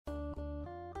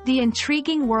The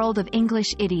intriguing world of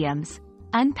English idioms.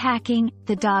 Unpacking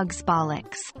the dog's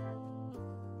bollocks.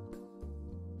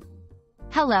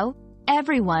 Hello,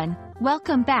 everyone.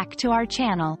 Welcome back to our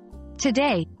channel.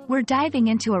 Today, we're diving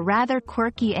into a rather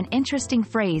quirky and interesting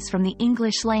phrase from the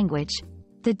English language,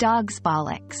 the dog's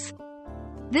bollocks.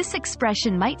 This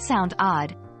expression might sound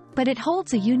odd, but it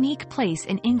holds a unique place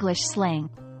in English slang.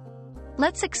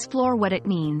 Let's explore what it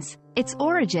means, its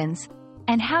origins,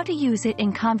 and how to use it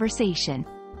in conversation.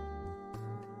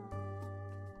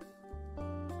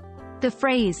 The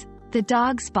phrase, the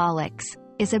dog's bollocks,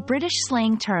 is a British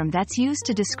slang term that's used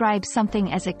to describe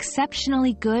something as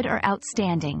exceptionally good or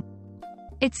outstanding.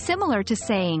 It's similar to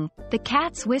saying, the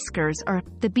cat's whiskers or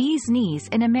the bee's knees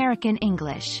in American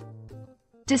English.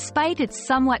 Despite its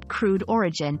somewhat crude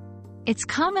origin, it's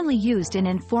commonly used in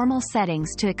informal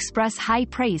settings to express high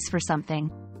praise for something.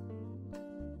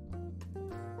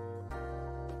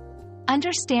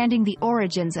 Understanding the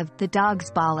origins of the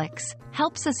dog's bollocks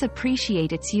helps us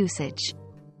appreciate its usage.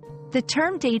 The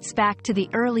term dates back to the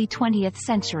early 20th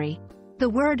century. The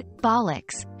word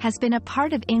bollocks has been a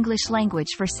part of English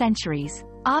language for centuries,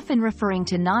 often referring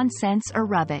to nonsense or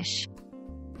rubbish.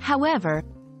 However,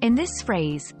 in this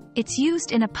phrase, it's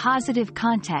used in a positive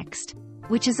context,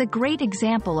 which is a great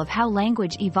example of how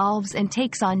language evolves and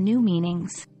takes on new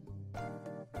meanings.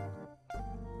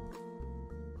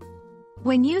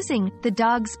 When using the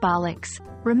dog's bollocks,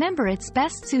 remember it's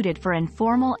best suited for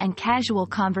informal and casual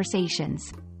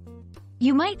conversations.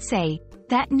 You might say,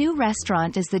 that new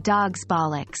restaurant is the dog's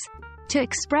bollocks, to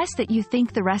express that you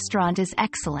think the restaurant is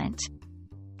excellent.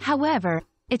 However,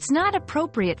 it's not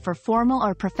appropriate for formal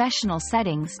or professional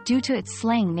settings due to its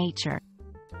slang nature.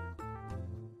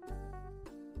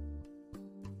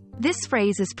 This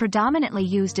phrase is predominantly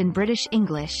used in British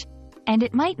English, and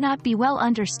it might not be well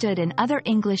understood in other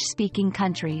English-speaking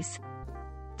countries.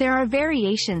 There are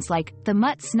variations like the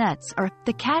mutt's nuts or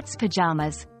the cat's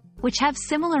pajamas, which have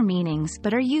similar meanings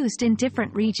but are used in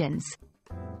different regions.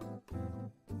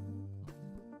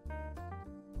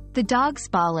 The dog's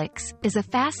bollocks is a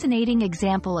fascinating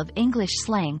example of English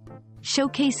slang,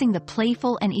 showcasing the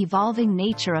playful and evolving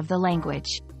nature of the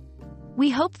language. We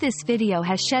hope this video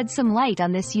has shed some light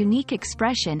on this unique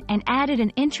expression and added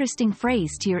an interesting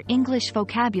phrase to your English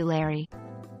vocabulary.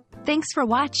 Thanks for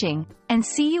watching, and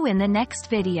see you in the next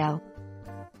video.